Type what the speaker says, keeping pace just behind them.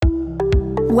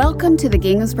Welcome to the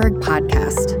Ginghamsburg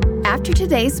Podcast. After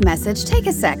today's message, take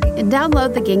a sec and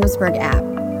download the Ginghamsburg app.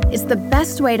 It's the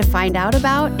best way to find out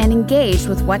about and engage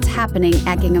with what's happening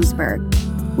at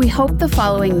Ginghamsburg. We hope the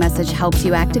following message helps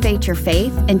you activate your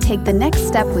faith and take the next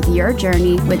step with your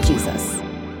journey with Jesus.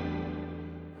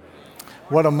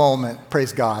 What a moment.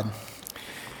 Praise God.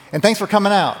 And thanks for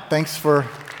coming out.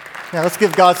 Let's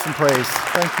give God some praise.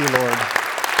 Thank you, Lord.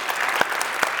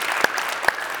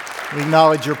 We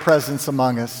acknowledge your presence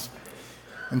among us.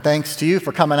 And thanks to you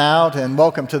for coming out, and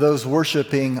welcome to those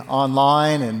worshiping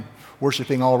online and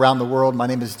worshiping all around the world. My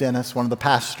name is Dennis, one of the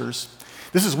pastors.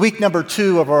 This is week number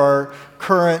 2 of our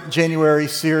current January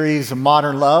series of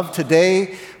Modern Love.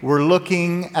 Today, we're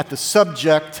looking at the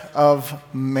subject of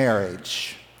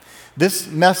marriage. This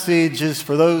message is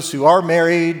for those who are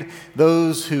married,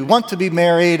 those who want to be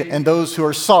married, and those who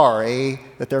are sorry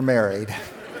that they're married.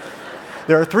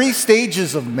 There are 3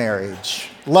 stages of marriage: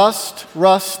 lust,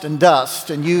 rust, and dust,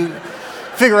 and you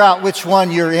figure out which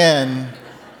one you're in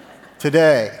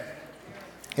today.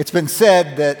 It's been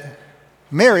said that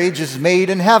marriage is made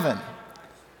in heaven.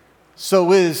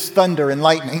 So is thunder and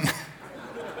lightning.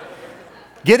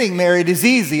 Getting married is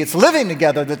easy. It's living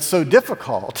together that's so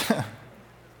difficult.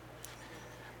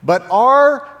 But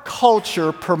our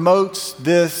culture promotes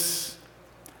this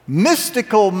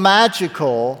mystical,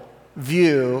 magical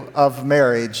view of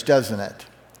marriage, doesn't it?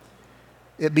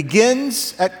 It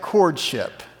begins at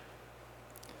courtship.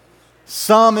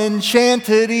 Some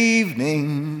enchanted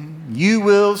evening, you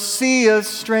will see a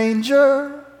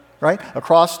stranger, right,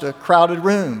 across a crowded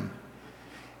room.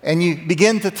 And you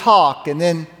begin to talk, and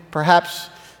then perhaps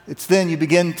it's then you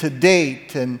begin to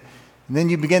date, and then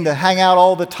you begin to hang out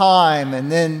all the time, and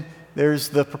then there's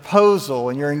the proposal,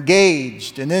 and you're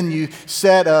engaged, and then you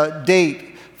set a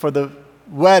date for the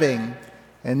wedding,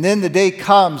 and then the day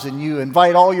comes and you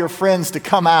invite all your friends to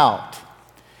come out.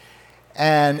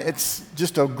 And it's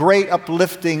just a great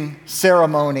uplifting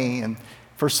ceremony. And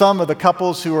for some of the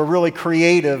couples who are really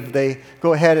creative, they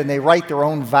go ahead and they write their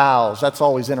own vows. That's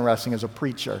always interesting as a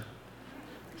preacher,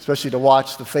 especially to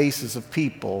watch the faces of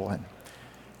people. And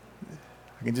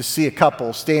I can just see a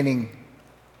couple standing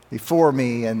before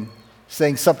me and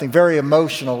saying something very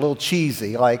emotional, a little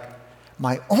cheesy, like,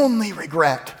 "My only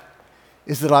regret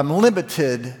is that I'm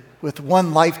limited with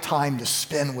one lifetime to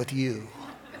spend with you."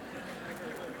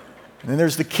 And then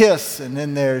there's the kiss, and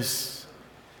then there's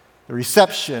the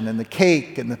reception, and the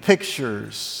cake, and the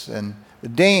pictures, and the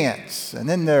dance, and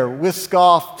then they're whisked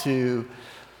off to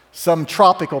some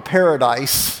tropical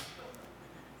paradise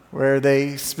where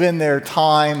they spend their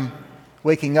time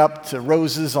waking up to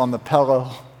roses on the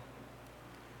pillow,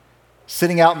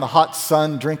 sitting out in the hot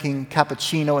sun, drinking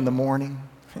cappuccino in the morning,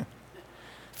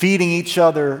 feeding each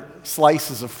other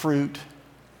slices of fruit.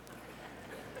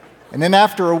 And then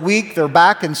after a week, they're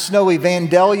back in snowy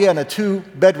Vandalia in a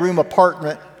 2-bedroom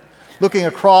apartment, looking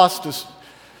across this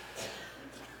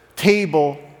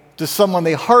table to someone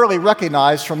they hardly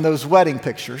recognize from those wedding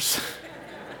pictures,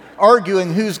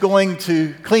 arguing who's going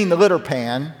to clean the litter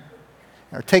pan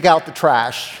or take out the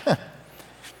trash.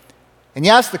 And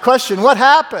you ask the question, what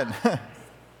happened?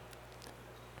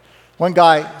 One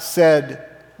guy said,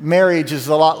 marriage is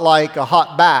a lot like a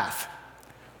hot bath.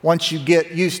 Once you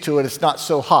get used to it, it's not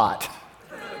so hot.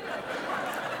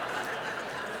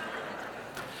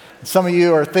 Some of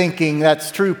you are thinking,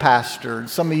 that's true, Pastor.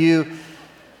 Some of you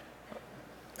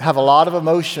have a lot of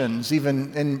emotions,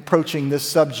 even in approaching this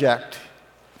subject.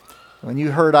 When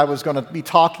you heard I was going to be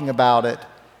talking about it,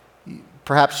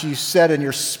 perhaps you said in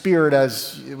your spirit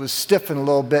as it was stiffened a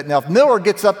little bit. Now, if Miller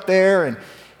gets up there and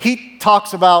he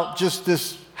talks about just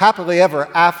this happily ever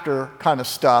after kind of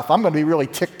stuff, I'm going to be really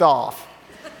ticked off,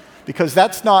 because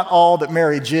that's not all that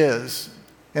marriage is.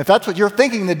 And if that's what you're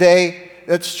thinking today,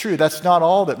 that's true. That's not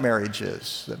all that marriage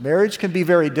is. That marriage can be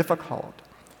very difficult.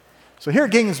 So here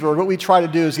at Ginghamsburg, what we try to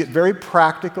do is get very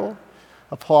practical,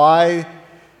 apply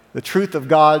the truth of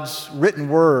God's written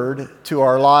word to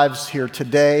our lives here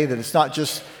today, that it's not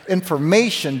just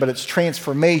information, but it's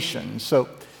transformation. So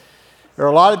there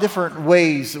are a lot of different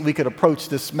ways that we could approach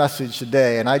this message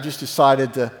today, and I just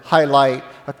decided to highlight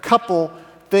a couple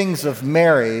things of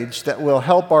marriage that will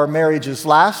help our marriages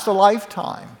last a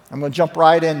lifetime. I'm going to jump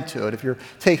right into it if you're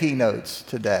taking notes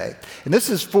today. And this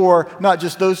is for not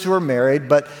just those who are married,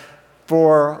 but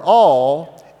for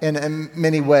all in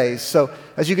many ways. So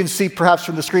as you can see, perhaps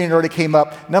from the screen, it already came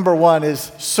up. Number 1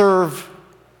 is serve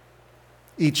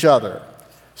each other.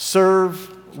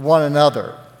 Serve one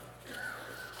another.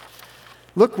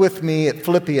 Look with me at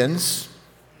Philippians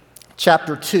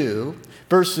chapter 2.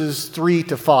 verses 3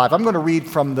 to 5. I'm going to read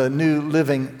from the New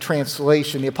Living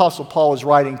Translation. The Apostle Paul is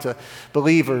writing to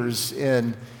believers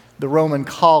in the Roman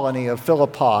colony of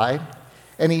Philippi,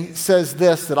 and he says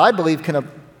this that I believe can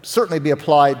certainly be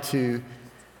applied to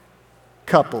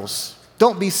couples.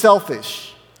 Don't be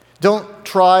selfish. Don't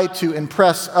try to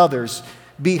impress others.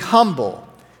 Be humble,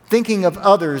 thinking of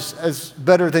others as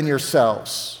better than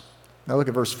yourselves. Now look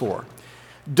at verse 4.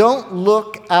 Don't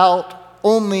look out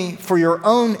only for your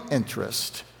own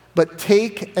interest, but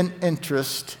take an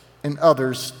interest in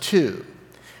others too.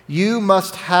 You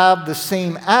must have the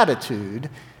same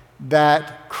attitude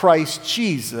that Christ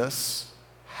Jesus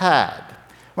had. I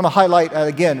want to highlight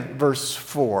again verse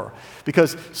 4,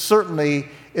 because certainly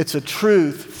it's a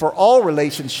truth for all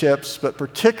relationships, but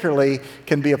particularly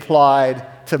can be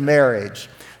applied to marriage.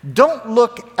 Don't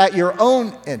look at your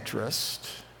own interest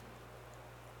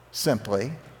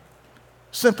simply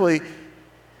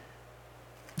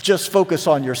just focus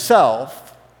on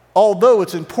yourself, although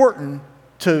it's important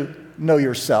to know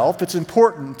yourself, it's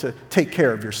important to take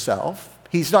care of yourself.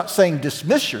 He's not saying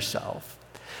dismiss yourself,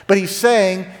 but he's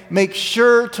saying make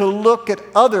sure to look at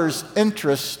others'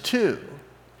 interests too.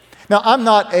 Now, I'm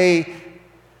not a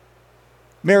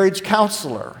marriage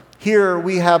counselor. Here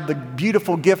we have the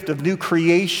beautiful gift of New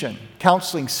Creation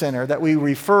Counseling Center that we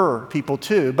refer people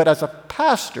to. But as a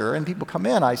pastor, and people come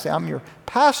in, I say, I'm your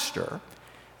pastor.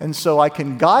 And so I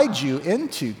can guide you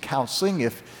into counseling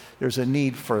if there's a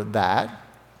need for that.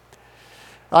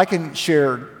 I can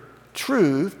share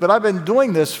truth, but I've been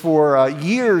doing this for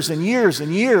years and years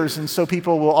and years, and so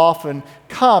people will often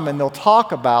come and they'll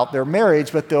talk about their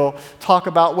marriage, but they'll talk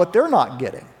about what they're not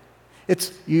getting.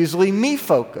 It's usually me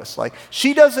focused, like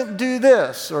she doesn't do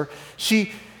this, or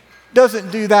she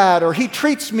doesn't do that, or he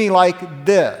treats me like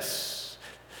this.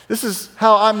 This is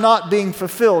how I'm not being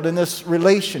fulfilled in this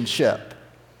relationship.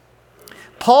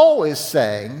 Paul is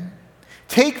saying,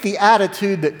 take the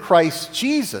attitude that Christ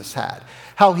Jesus had,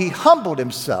 how he humbled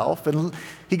himself, and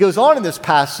he goes on in this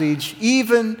passage,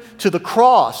 even to the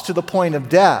cross, to the point of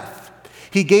death.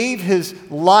 He gave his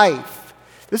life.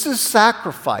 This is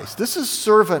sacrifice. This is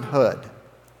servanthood.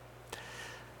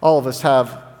 All of us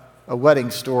have a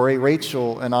wedding story.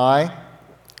 Rachel and I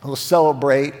will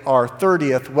celebrate our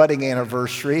 30th wedding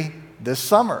anniversary this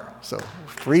summer. So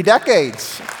 3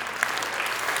 decades.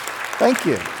 Thank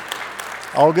you.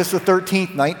 August the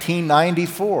 13th,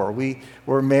 1994. We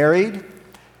were married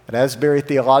at Asbury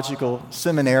Theological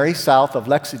Seminary, south of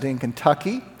Lexington,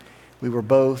 Kentucky. We were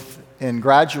both in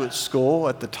graduate school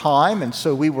at the time, and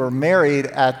so we were married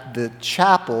at the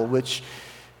chapel, which,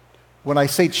 when I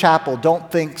say chapel,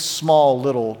 don't think small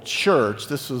little church.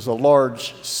 This was a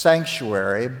large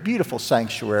sanctuary, a beautiful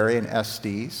sanctuary in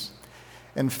Estes.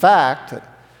 In fact,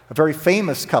 a very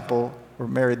famous couple were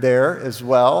married there as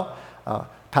well.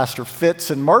 Pastor Fitz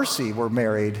and Marcy were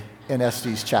married in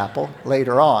Estes Chapel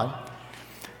later on.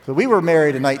 So we were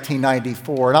married in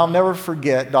 1994, and I'll never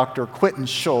forget Dr. Quentin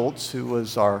Schultz, who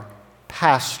was our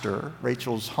pastor,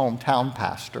 Rachel's hometown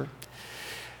pastor,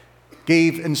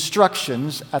 gave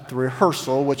instructions at the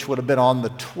rehearsal, which would have been on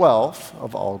the 12th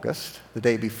of August, the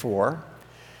day before,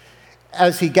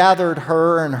 as he gathered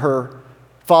her and her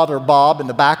father Bob in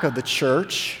the back of the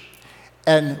church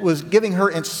and was giving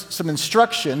her some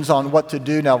instructions on what to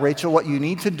do. Now, Rachel, what you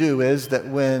need to do is that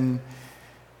when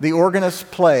the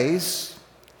organist plays,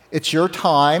 it's your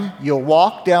time. You'll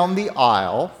walk down the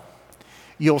aisle.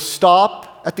 You'll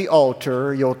stop at the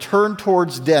altar. You'll turn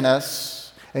towards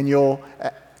Dennis, and you'll,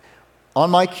 on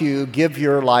my cue, give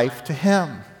your life to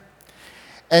him.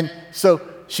 And so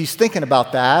she's thinking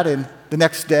about that, and the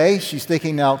next day she's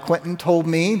thinking, now Quentin told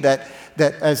me that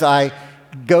as I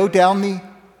go down the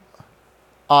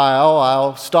aisle,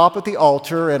 I'll stop at the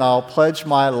altar and I'll pledge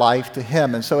my life to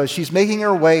him. And so as she's making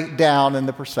her way down in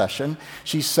the procession,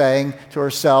 she's saying to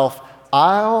herself,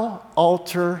 I'll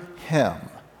alter him.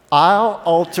 I'll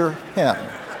alter him.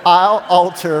 I'll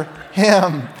alter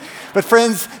him. But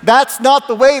friends, that's not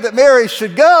the way that marriage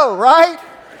should go, right?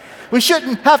 We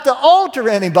shouldn't have to alter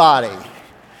anybody.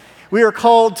 We are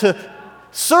called to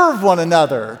serve one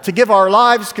another, to give our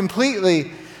lives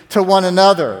completely to one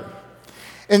another.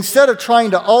 Instead of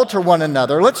trying to alter one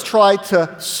another, let's try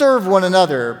to serve one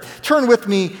another. Turn with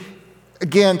me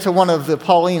again to one of the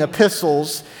Pauline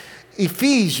epistles,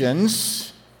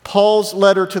 Ephesians, Paul's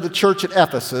letter to the church at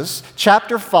Ephesus,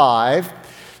 chapter 5,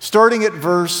 starting at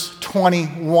verse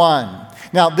 21.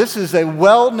 Now, this is a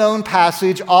well-known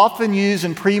passage, often used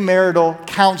in premarital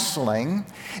counseling.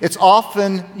 It's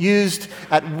often used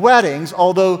at weddings,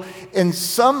 although in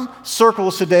some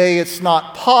circles today it's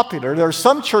not popular. There are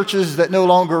some churches that no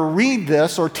longer read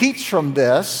this or teach from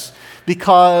this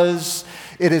because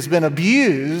it has been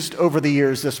abused over the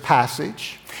years, this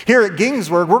passage. Here at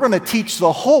Gingsburg, we're going to teach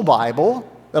the whole Bible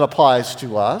that applies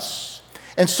to us,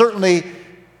 and certainly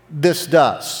this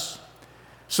does.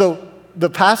 So the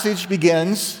passage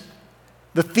begins,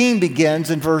 the theme begins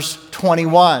in verse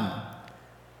 21.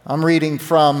 I'm reading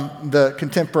from the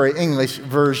Contemporary English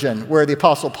Version, where the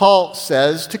Apostle Paul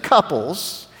says to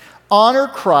couples, honor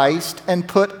Christ and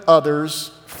put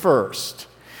others first.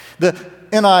 The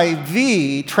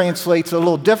NIV translates it a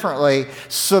little differently,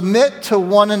 submit to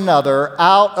one another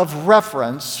out of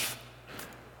reverence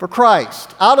for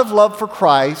Christ. Out of love for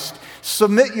Christ,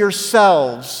 submit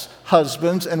yourselves,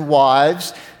 husbands and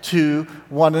wives, to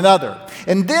one another.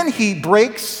 And then he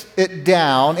breaks it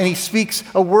down and he speaks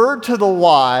a word to the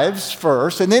wives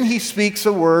first, and then he speaks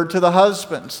a word to the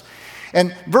husbands.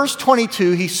 And verse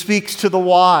 22, he speaks to the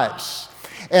wives.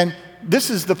 And this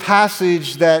is the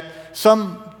passage that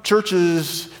some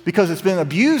churches, because it's been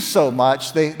abused so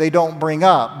much, they don't bring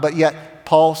up. But yet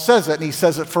Paul says it, and he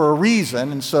says it for a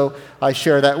reason, and so I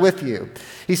share that with you.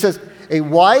 He says, a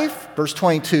wife, verse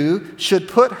 22, should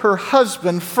put her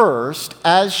husband first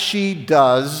as she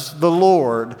does the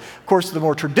Lord. Of course, the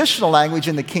more traditional language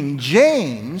in the King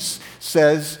James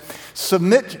says,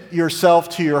 submit yourself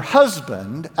to your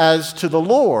husband as to the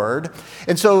Lord.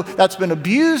 And so that's been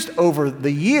abused over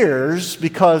the years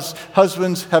because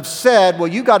husbands have said, well,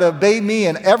 you got to obey me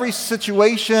in every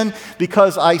situation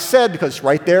because it's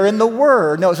right there in the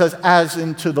word. No, it says, as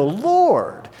into the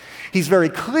Lord. He's very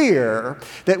clear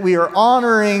that we are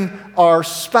honoring our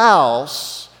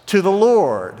spouse to the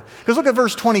Lord. Because look at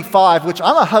verse 25, which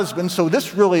I'm a husband, so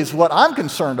this really is what I'm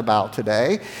concerned about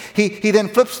today. He then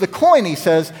flips the coin. He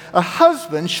says, a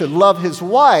husband should love his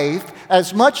wife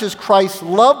as much as Christ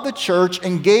loved the church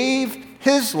and gave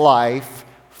his life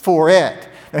for it.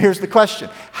 Now here's the question.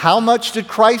 How much did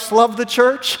Christ love the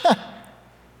church?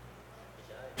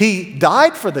 He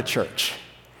died for the church.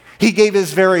 He gave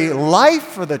his very life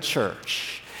for the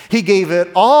church. He gave it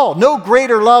all. No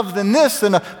greater love than this,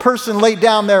 than a person laid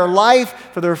down their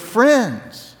life for their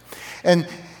friends. And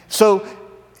so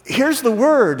here's the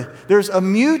word. There's a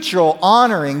mutual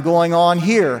honoring going on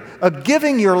here, a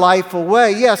giving your life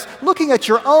away. Yes, looking at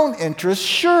your own interests,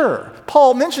 sure.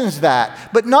 Paul mentions that,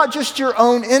 but not just your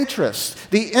own interests,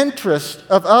 the interest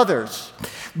of others.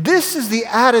 This is the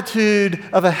attitude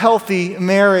of a healthy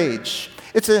marriage.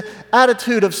 It's an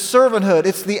attitude of servanthood.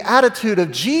 It's the attitude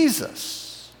of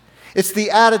Jesus. It's the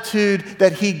attitude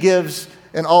that he gives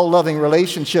in all loving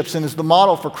relationships and is the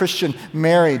model for Christian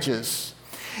marriages.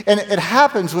 And it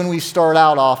happens when we start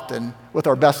out often with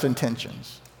our best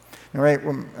intentions. Right?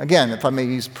 Again, if I may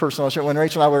use personal, when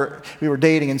Rachel and I we were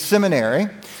dating in seminary,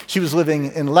 she was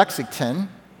living in Lexington.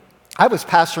 I was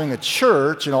pastoring a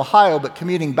church in Ohio, but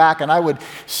commuting back, and I would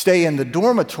stay in the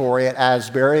dormitory at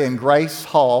Asbury in Grice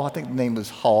Hall. I think the name was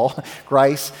Hall,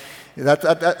 Grice.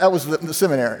 That was the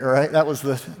seminary, right? That was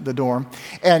the dorm.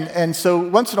 And so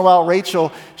once in a while,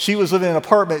 Rachel, she was living in an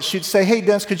apartment. She'd say, hey,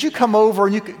 Dennis, could you come over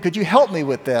and could you help me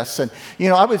with this? And,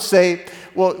 I would say,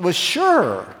 well,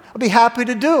 sure. I'd be happy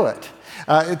to do it.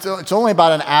 It's only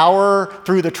about an hour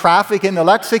through the traffic into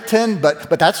Lexington,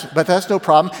 but that's no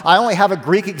problem. I only have a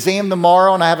Greek exam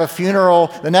tomorrow, and I have a funeral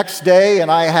the next day, and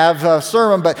I have a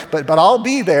sermon, but I'll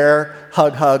be there.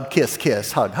 Hug, hug, kiss,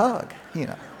 kiss, hug, hug.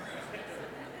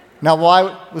 Now,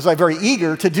 why was I very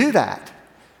eager to do that?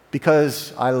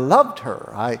 Because I loved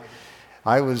her.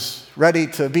 I was ready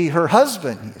to be her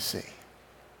husband, you see.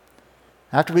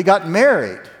 After we got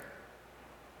married,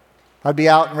 I'd be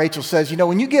out and Rachel says,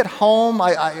 when you get home,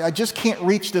 I just can't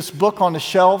reach this book on the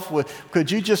shelf.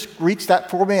 Could you just reach that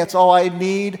for me? That's all I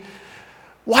need.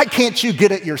 Why can't you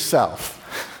get it yourself?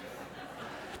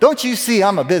 Don't you see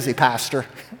I'm a busy pastor?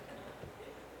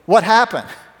 What happened?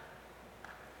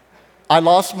 I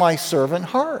lost my servant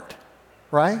heart,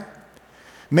 right?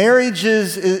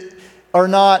 Marriages are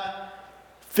not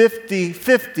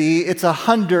 50-50, it's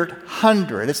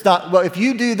 100-100. It's not, well, if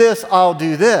you do this, I'll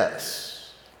do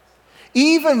this.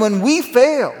 Even when we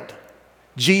failed,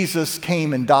 Jesus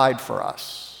came and died for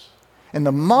us. And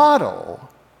the model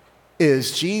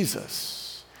is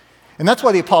Jesus. And that's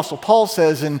why the Apostle Paul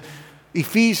says in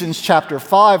Ephesians chapter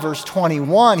 5, verse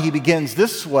 21, he begins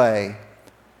this way.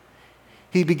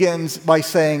 He begins by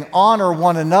saying, honor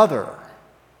one another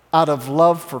out of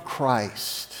love for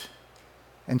Christ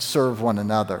and serve one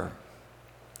another.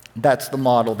 That's the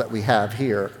model that we have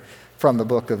here from the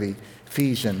book of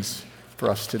Ephesians for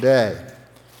us today.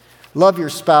 Love your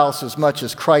spouse as much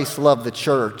as Christ loved the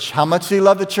church. How much did he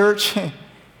love the church?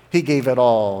 He gave it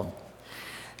all.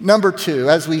 Number 2,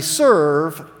 as we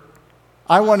serve,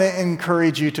 I want to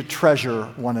encourage you to treasure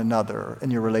one another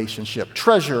in your relationship.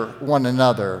 Treasure one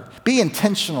another. Be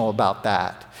intentional about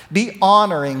that. Be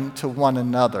honoring to one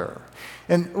another.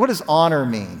 And what does honor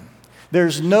mean?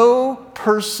 There's no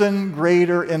person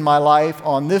greater in my life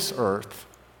on this earth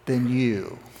than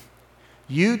you.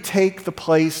 You take the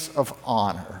place of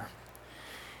honor.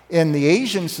 In the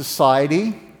Asian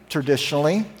society,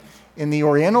 traditionally, in the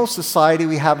Oriental society,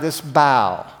 we have this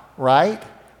bow, right?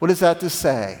 What is that to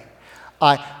say?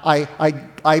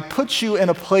 I put you in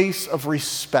a place of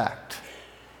respect.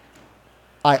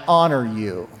 I honor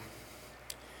you.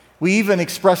 We even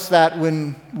express that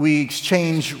when we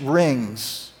exchange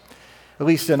rings. At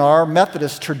least in our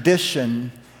Methodist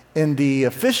tradition, in the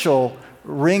official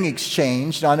ring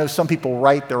exchange. Now, I know some people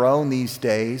write their own these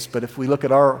days, but if we look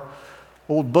at our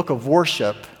old book of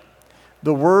worship,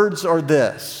 the words are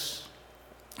this.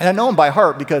 And I know them by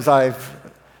heart because I've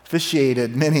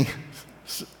officiated many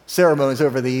ceremonies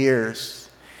over the years.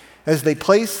 As they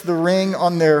place the ring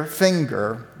on their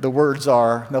finger, the words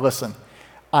are, now listen,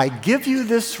 I give you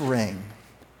this ring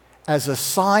as a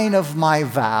sign of my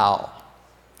vow,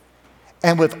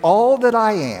 and with all that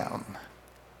I am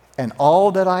and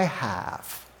all that I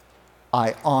have,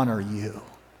 I honor you.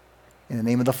 In the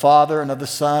name of the Father, and of the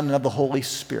Son, and of the Holy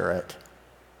Spirit,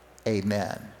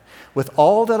 amen. With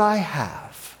all that I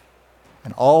have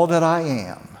and all that I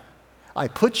am, I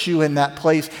put you in that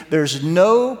place. There's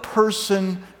no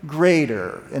person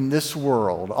greater in this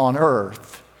world, on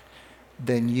earth,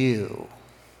 than you.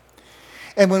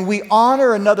 And when we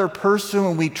honor another person,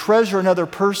 when we treasure another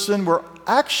person, we're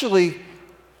actually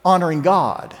honoring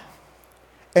God.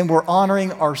 And we're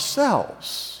honoring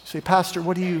ourselves. You say, Pastor,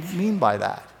 what do you mean by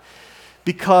that?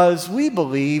 Because we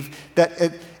believe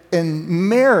that in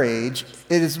marriage,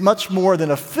 it is much more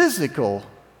than a physical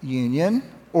union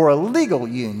or a legal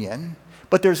union,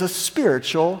 but there's a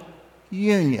spiritual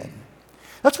union.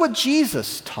 That's what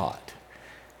Jesus taught.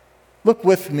 Look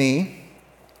with me,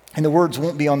 and the words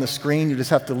won't be on the screen, you just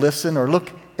have to listen, or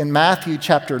look in Matthew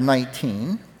chapter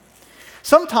 19.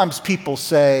 Sometimes people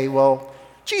say, well,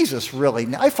 Jesus really,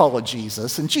 I follow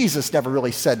Jesus, and Jesus never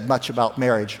really said much about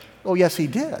marriage. Oh, yes, he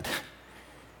did,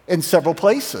 in several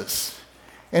places.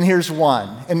 And here's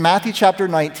one. In Matthew chapter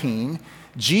 19,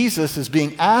 Jesus is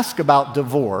being asked about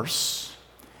divorce.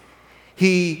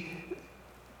 He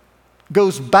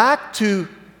goes back to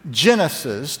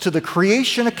Genesis, to the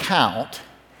creation account,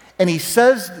 and he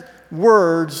says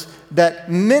words that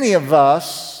many of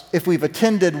us, if we've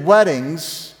attended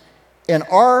weddings in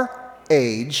our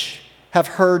age, have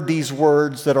heard these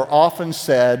words that are often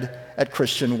said at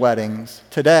Christian weddings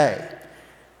today.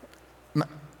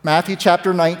 Matthew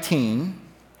chapter 19,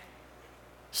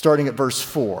 starting at verse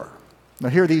 4. Now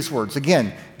hear these words.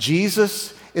 Again,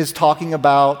 Jesus is talking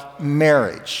about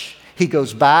marriage. He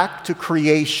goes back to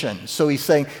creation. So he's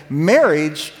saying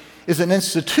marriage is an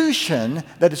institution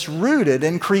that is rooted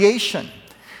in creation.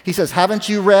 He says, haven't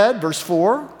you read, verse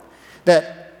 4,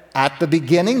 that at the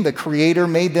beginning the Creator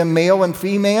made them male and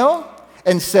female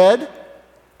and said,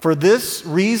 for this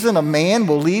reason a man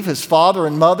will leave his father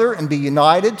and mother and be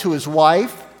united to his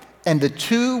wife, and the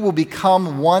two will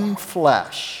become one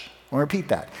flesh. I'll repeat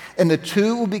that. And the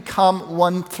two will become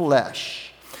one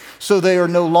flesh. So they are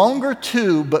no longer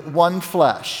two, but one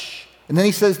flesh. And then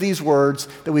he says these words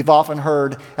that we've often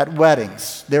heard at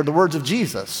weddings. They're the words of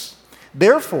Jesus.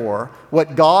 Therefore,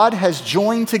 what God has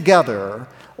joined together,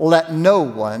 let no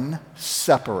one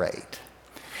separate.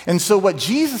 And so what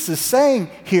Jesus is saying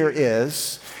here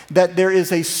is that there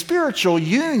is a spiritual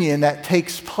union that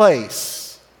takes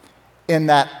place in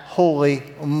that holy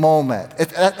moment.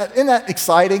 Isn't that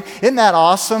exciting? Isn't that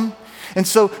awesome? And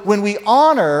so when we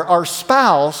honor our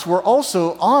spouse, we're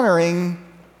also honoring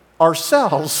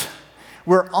ourselves.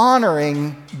 We're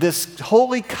honoring this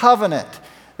holy covenant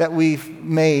that we've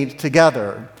made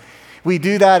together. We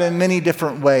do that in many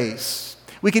different ways.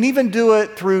 We can even do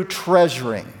it through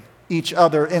treasuring each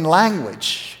other in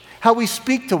language, how we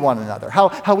speak to one another,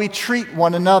 how we treat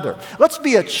one another. Let's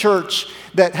be a church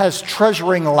that has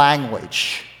treasuring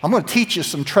language. I'm going to teach you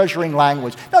some treasuring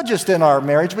language, not just in our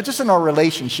marriage, but just in our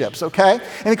relationships, okay?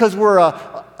 And because we're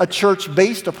a church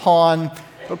based upon,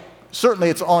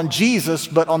 certainly it's on Jesus,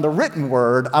 but on the written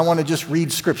word, I want to just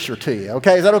read scripture to you,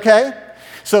 okay? Is that okay?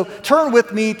 So turn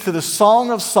with me to the Song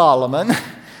of Solomon,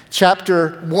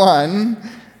 chapter 1,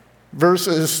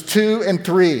 verses 2 and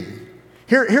 3.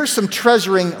 Here's some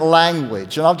treasuring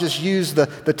language, and I'll just use the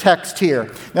text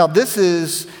here. Now, this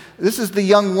is the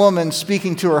young woman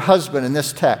speaking to her husband in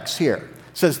this text here.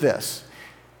 It says this,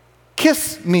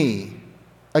 kiss me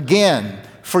again,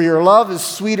 for your love is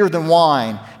sweeter than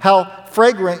wine. How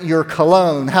fragrant your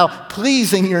cologne, how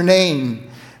pleasing your name.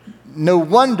 No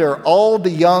wonder all the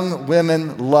young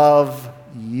women love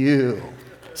you.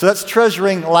 So that's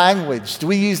treasuring language. Do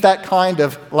we use that kind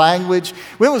of language?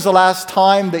 When was the last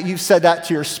time that you said that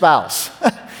to your spouse?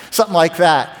 Something like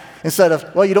that. Instead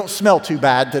of, well, you don't smell too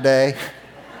bad today.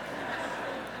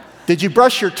 Did you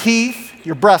brush your teeth?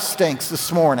 Your breath stinks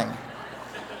this morning.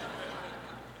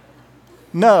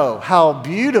 No, how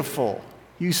beautiful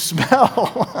you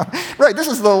smell. Right, this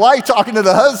is the wife talking to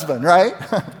the husband, right?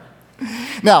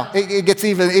 Now, it gets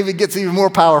even more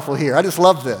powerful here. I just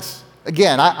love this.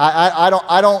 Again,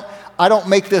 I don't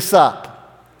make this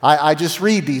up. I just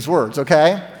read these words,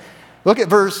 okay? Look at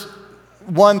verse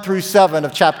 1 through 7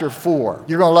 of chapter 4.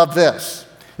 You're going to love this.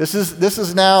 This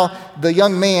is now the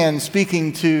young man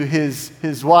speaking to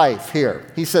his wife here.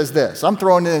 He says this. I'm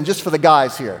throwing it in just for the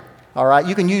guys here. All right?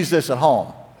 You can use this at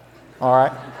home. All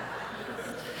right?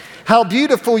 How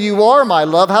beautiful you are, my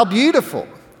love. How beautiful.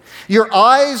 Your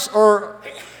eyes are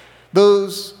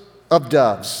those of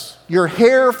doves. Your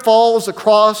hair falls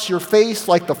across your face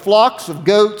like the flocks of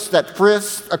goats that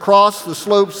frisk across the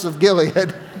slopes of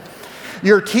Gilead.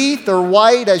 Your teeth are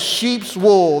white as sheep's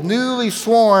wool, newly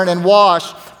sworn and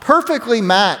washed, perfectly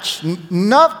matched,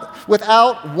 not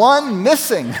without one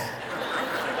missing.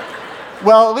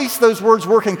 Well, at least those words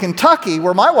work in Kentucky,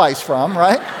 where my wife's from,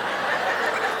 right?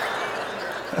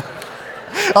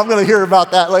 I'm going to hear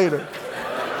about that later.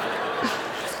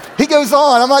 He goes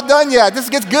on, I'm not done yet. This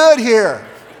gets good here.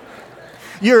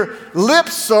 Your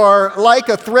lips are like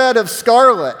a thread of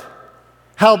scarlet.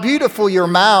 How beautiful your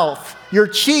mouth. Your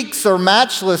cheeks are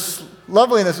matchless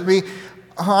loveliness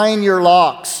behind your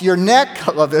locks. Your neck,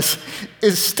 I love this,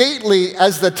 is stately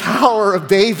as the Tower of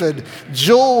David,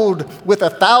 jeweled with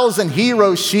 1,000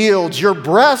 hero shields. Your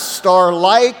breasts are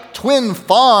like twin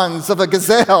fawns of a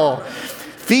gazelle,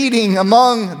 feeding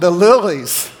among the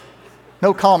lilies.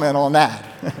 No comment on that.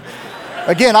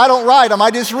 Again, I don't write them,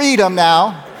 I just read them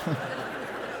now.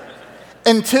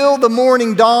 Until the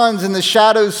morning dawns and the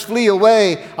shadows flee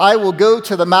away, I will go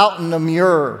to the mountain of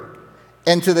myrrh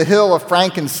and to the hill of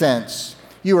frankincense.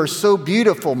 You are so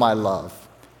beautiful, my love,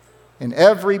 in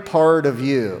every part of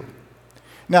you.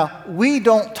 Now, we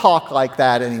don't talk like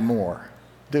that anymore,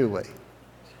 do we?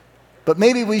 But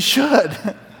maybe we should.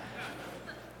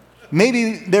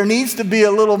 Maybe there needs to be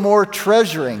a little more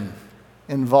treasuring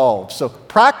involved. So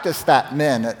practice that,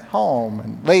 men at home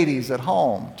and ladies at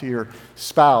home, to your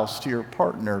spouse, to your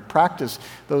partner. Practice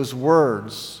those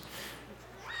words.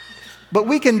 But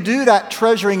we can do that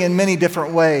treasuring in many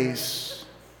different ways.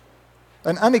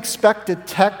 An unexpected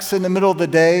text in the middle of the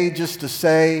day just to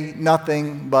say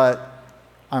nothing but,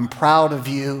 I'm proud of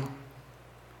you.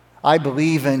 I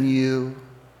believe in you.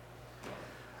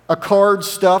 A card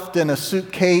stuffed in a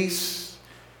suitcase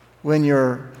when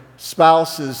your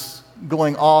spouse is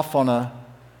going off on a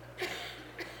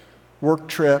work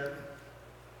trip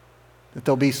that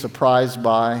they'll be surprised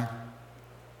by.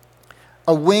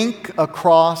 A wink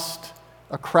across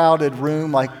a crowded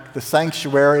room like the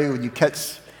sanctuary when you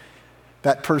catch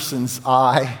that person's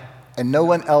eye and no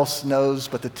one else knows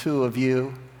but the two of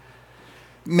you.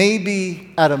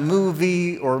 Maybe at a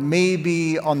movie or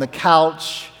maybe on the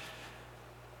couch,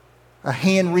 a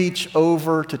hand reach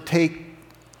over to take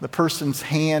the person's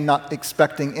hand, not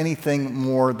expecting anything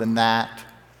more than that,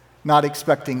 not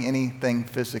expecting anything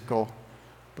physical,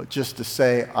 but just to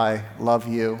say, I love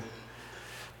you.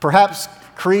 Perhaps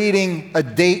creating a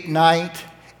date night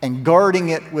and guarding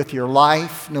it with your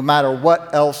life, no matter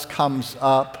what else comes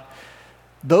up.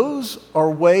 Those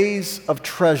are ways of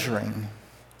treasuring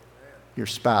your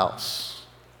spouse.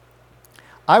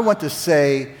 I want to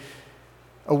say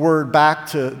a word back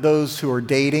to those who are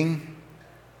dating.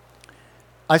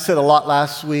 I said a lot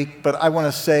last week, but I want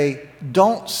to say,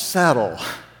 don't settle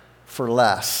for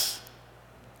less.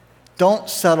 Don't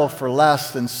settle for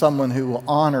less than someone who will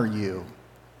honor you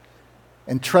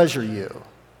and treasure you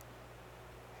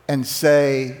and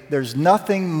say, there's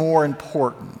nothing more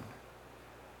important.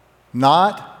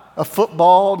 Not a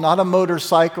football, not a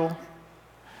motorcycle,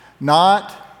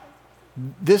 not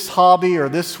this hobby or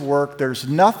this work. There's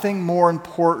nothing more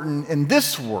important in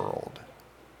this world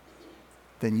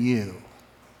than you.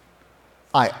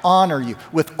 I honor you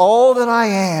with all that I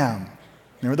am.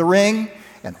 Remember the ring?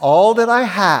 And all that I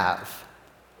have,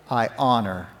 I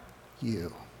honor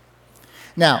you.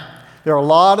 Now, there are a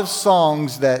lot of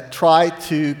songs that try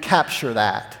to capture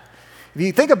that. If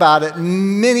you think about it,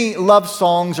 many love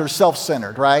songs are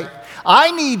self-centered, right?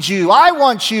 I need you. I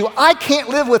want you. I can't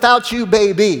live without you,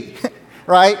 baby.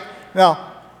 Right?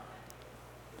 Now,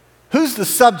 who's the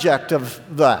subject of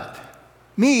that?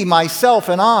 Me, myself,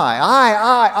 and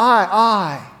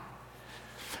I.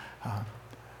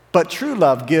 But true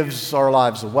love gives our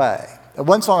lives away.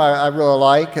 One song I really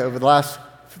like over the last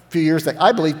few years that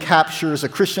I believe captures a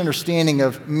Christian understanding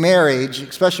of marriage,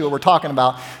 especially what we're talking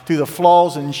about, through the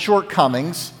flaws and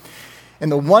shortcomings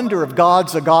and the wonder of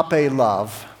God's agape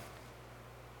love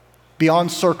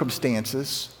beyond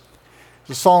circumstances.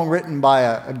 It's a song written by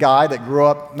a guy that grew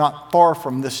up not far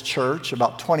from this church,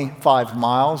 about 25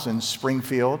 miles in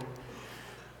Springfield.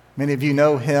 Many of you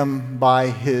know him by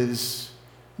his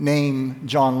name,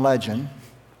 John Legend.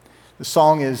 The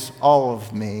song is All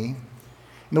of Me.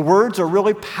 And the words are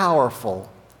really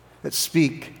powerful that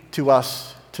speak to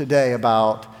us today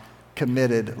about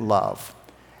committed love.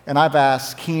 And I've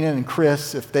asked Keenan and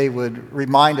Chris if they would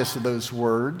remind us of those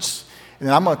words. And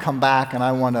then I'm going to come back and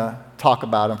I want to talk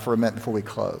about them for a minute before we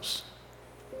close.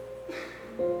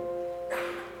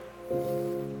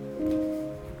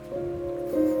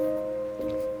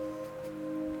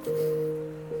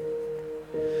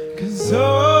 'Cause all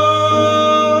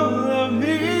of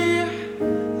me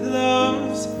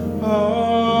loves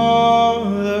all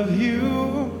of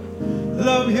you.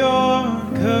 Love your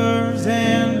curves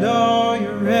and all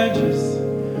your edges,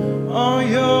 all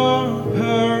your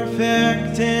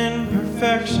perfect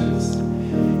imperfections.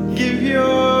 Give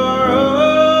your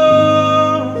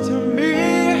all to me,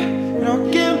 and I'll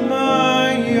give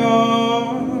my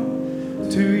all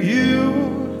to you.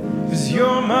 'Cause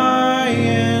you're my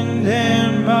end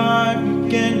and my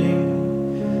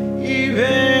beginning.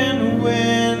 Even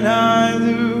when I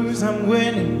lose, I'm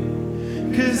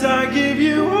winning. 'Cause I give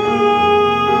you all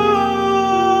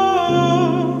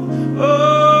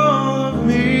of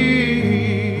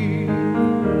me,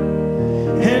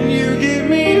 and you give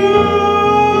me all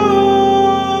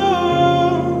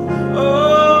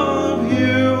of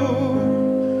you.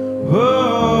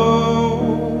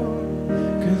 Oh,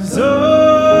 'cause all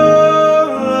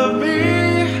of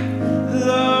me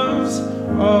loves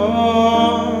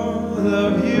all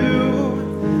of you.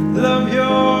 Love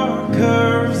your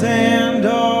curves and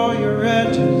all your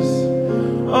edges,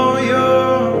 all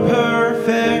your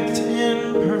perfect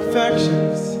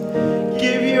imperfections.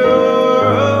 Give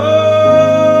your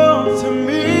all to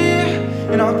me,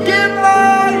 and I'll give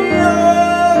my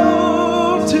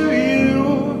all to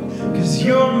you. 'Cause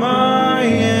you're my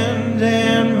end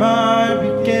and my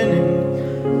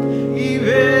beginning.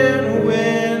 Even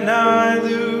when I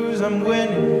lose, I'm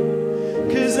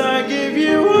winning. 'Cause I give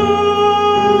you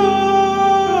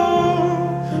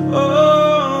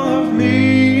all of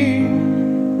me,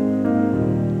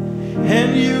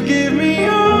 and you give me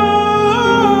all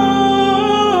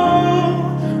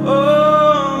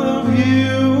of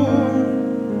you,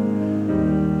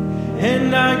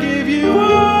 and I give you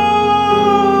all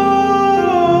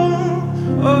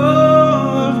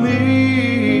of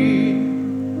me,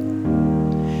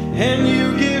 and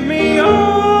you give me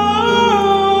all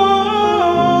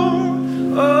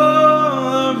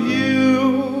of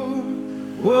you.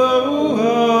 Whoa,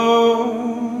 whoa.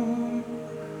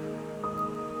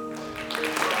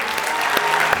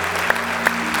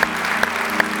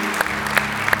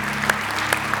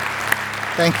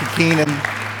 Thank you, Keenan.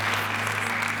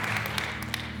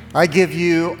 I give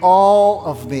you all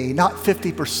of me, not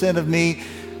 50% of me.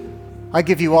 I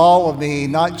give you all of me,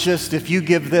 not just if you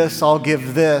give this, I'll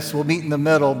give this. We'll meet in the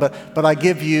middle, but I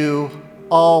give you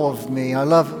all of me. I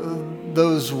love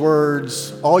those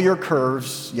words, all your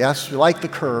curves. Yes, we like the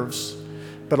curves,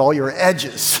 but all your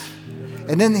edges.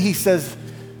 And then he says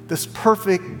this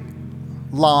perfect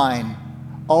line,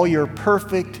 all your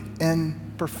perfect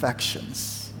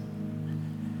imperfections.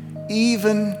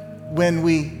 Even when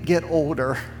we get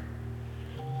older,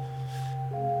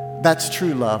 that's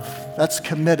true love. That's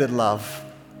committed love.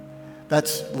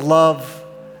 That's love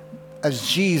as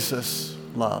Jesus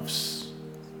loves.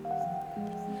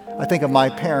 I think of my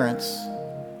parents,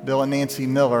 Bill and Nancy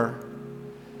Miller.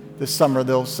 This summer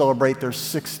they'll celebrate their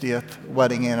 60th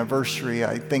wedding anniversary.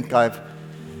 I think I've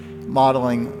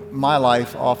modeling my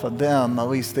life off of them. At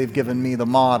least they've given me the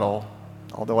model,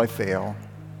 although I fail.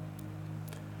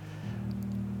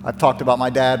 I've talked about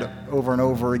my dad over and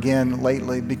over again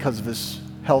lately because of his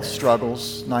health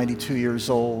struggles, 92 years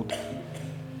old.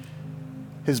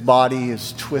 His body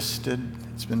is twisted,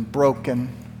 it's been broken.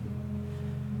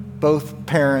 Both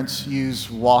parents use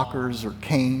walkers or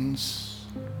canes,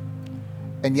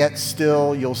 and yet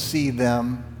still you'll see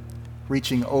them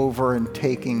reaching over and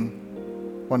taking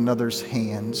one another's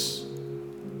hands.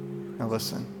 Now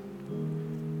listen.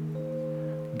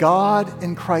 God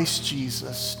in Christ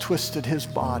Jesus twisted his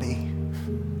body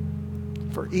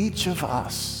for each of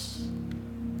us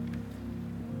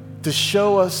to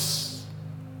show us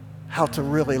how to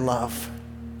really love,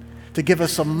 to give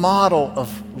us a model of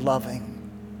loving.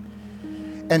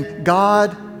 And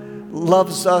God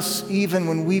loves us even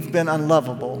when we've been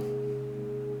unlovable.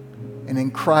 And in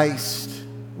Christ,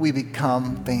 we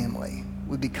become family.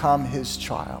 We become his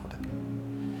child.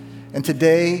 And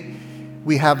today,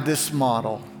 we have this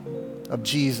model of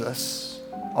Jesus,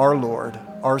 our Lord,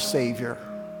 our Savior,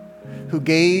 who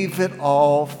gave it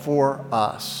all for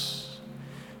us,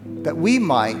 that we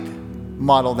might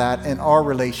model that in our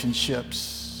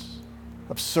relationships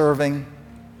of serving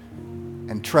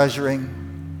and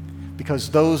treasuring, because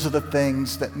those are the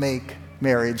things that make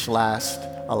marriage last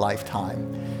a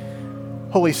lifetime.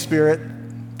 Holy Spirit,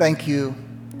 thank you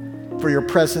for your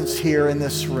presence here in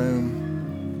this room.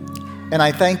 And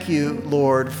I thank you,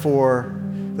 Lord, for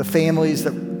the families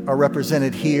that are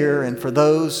represented here and for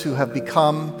those who have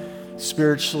become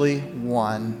spiritually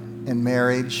one in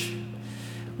marriage.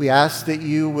 We ask that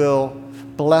you will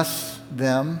bless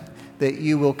them, that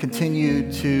you will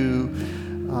continue to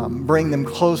bring them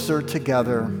closer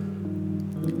together,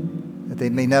 that they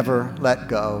may never let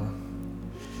go.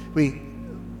 We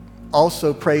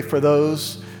also pray for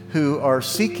those who are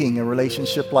seeking a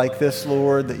relationship like this,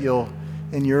 Lord, that you'll,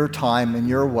 in your time, in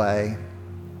your way,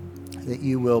 that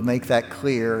you will make that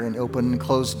clear and open and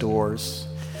close doors.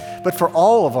 But for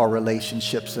all of our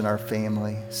relationships in our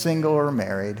family, single or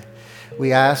married,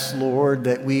 we ask, Lord,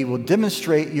 that we will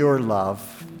demonstrate your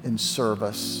love in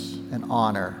service and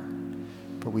honor,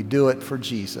 for we do it for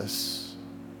Jesus,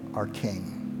 our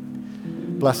King.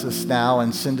 Bless us now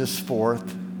and send us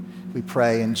forth, we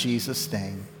pray in Jesus'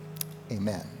 name.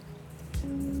 Amen.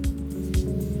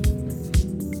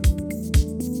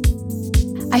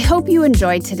 I hope you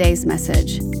enjoyed today's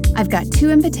message. I've got 2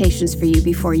 invitations for you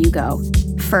before you go.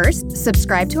 First,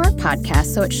 subscribe to our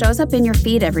podcast so it shows up in your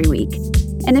feed every week.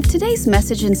 And if today's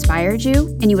message inspired you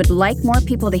and you would like more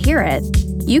people to hear it,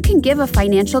 you can give a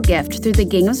financial gift through the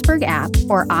Ginghamsburg app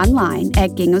or online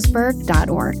at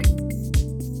ginghamsburg.org.